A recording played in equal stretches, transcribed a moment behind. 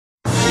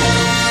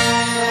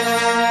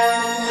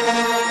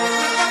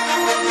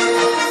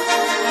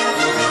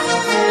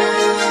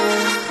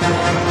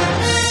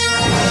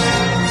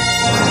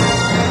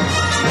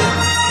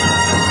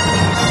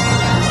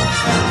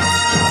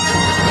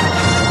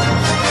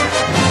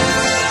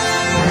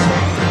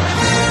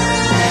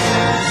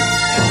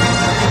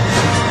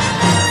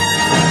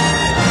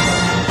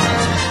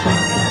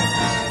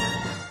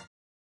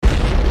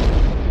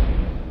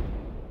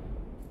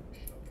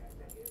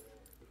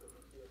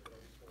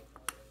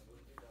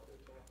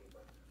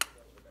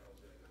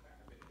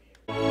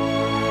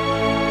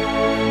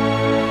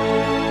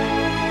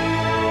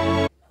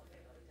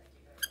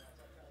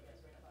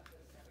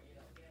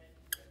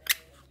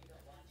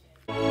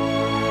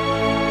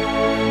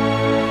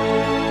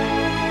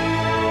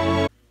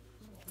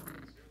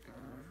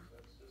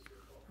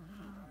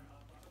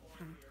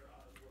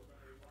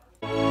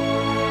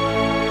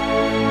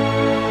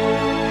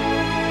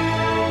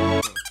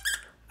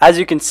As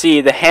you can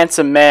see, the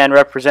handsome man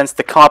represents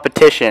the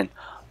competition,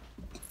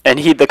 and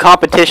the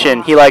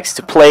competition he likes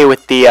to play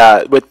with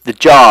the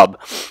job,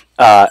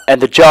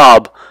 and the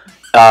job,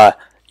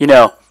 you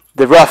know,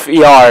 the rough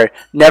ER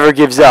never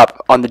gives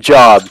up on the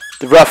job.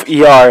 The rough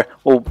ER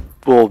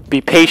will be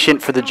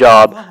patient for the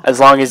job as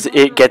long as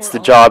it gets the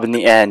job in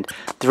the end.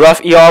 The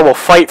rough ER will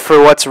fight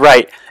for what's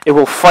right. It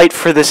will fight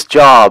for this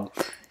job.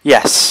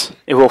 Yes,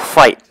 it will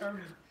fight.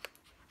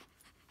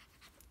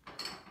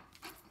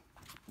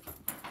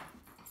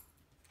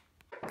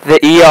 The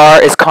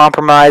ER is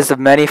comprised of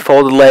many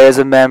folded layers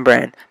of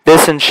membrane.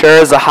 This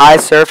ensures a high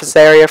surface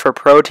area for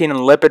protein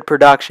and lipid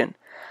production.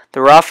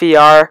 The rough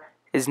ER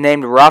is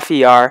named rough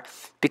ER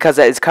because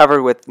it is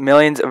covered with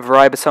millions of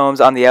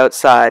ribosomes on the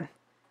outside.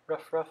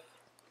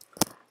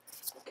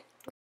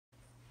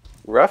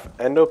 Rough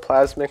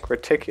endoplasmic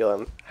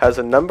reticulum has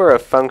a number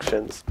of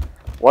functions.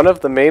 One of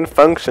the main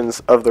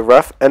functions of the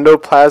rough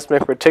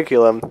endoplasmic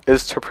reticulum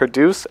is to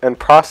produce and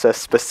process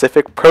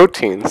specific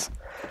proteins.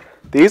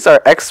 These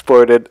are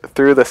exported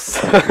through the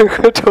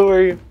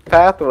secretory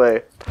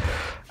pathway.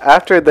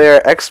 After they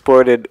are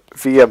exported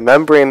via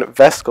membrane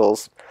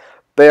vesicles,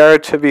 they are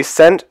to be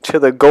sent to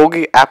the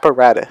Golgi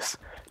apparatus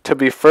to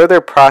be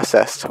further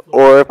processed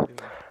or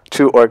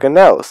to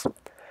organelles.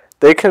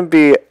 They can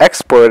be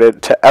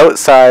exported to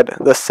outside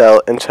the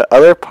cell into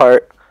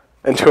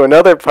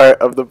another part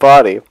of the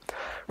body.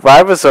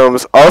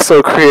 Ribosomes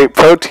also create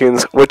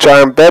proteins which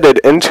are embedded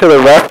into the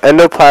rough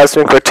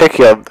endoplasmic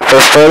reticulum for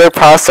further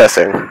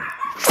processing.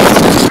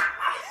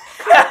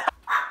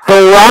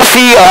 The rough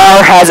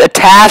ER has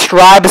attached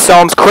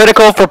ribosomes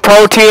critical for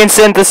protein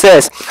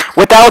synthesis.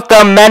 Without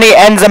them, many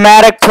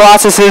enzymatic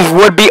processes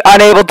would be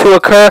unable to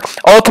occur,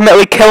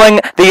 ultimately killing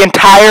the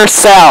entire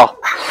cell.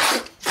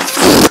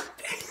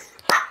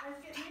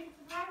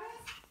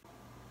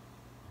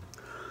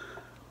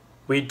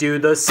 We do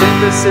the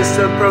synthesis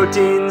of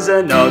proteins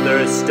and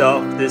other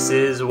stuff. This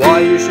is why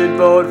you should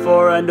vote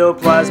for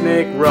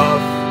endoplasmic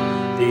rough.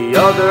 The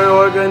other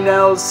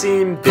organelles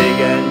seem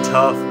big and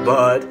tough,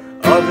 but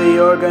of the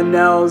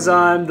organelles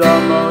I'm the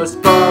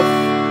most buff.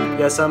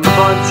 Yes, I'm a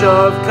bunch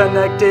of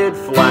connected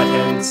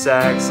flathead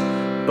sacs,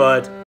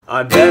 but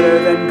I'm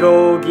better than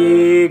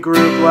Golgi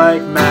group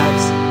like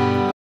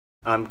Max.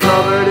 I'm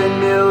covered in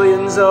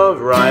millions of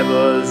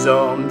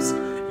ribosomes.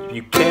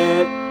 You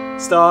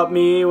can't stop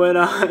me when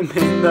I'm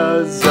in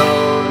the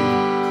zone.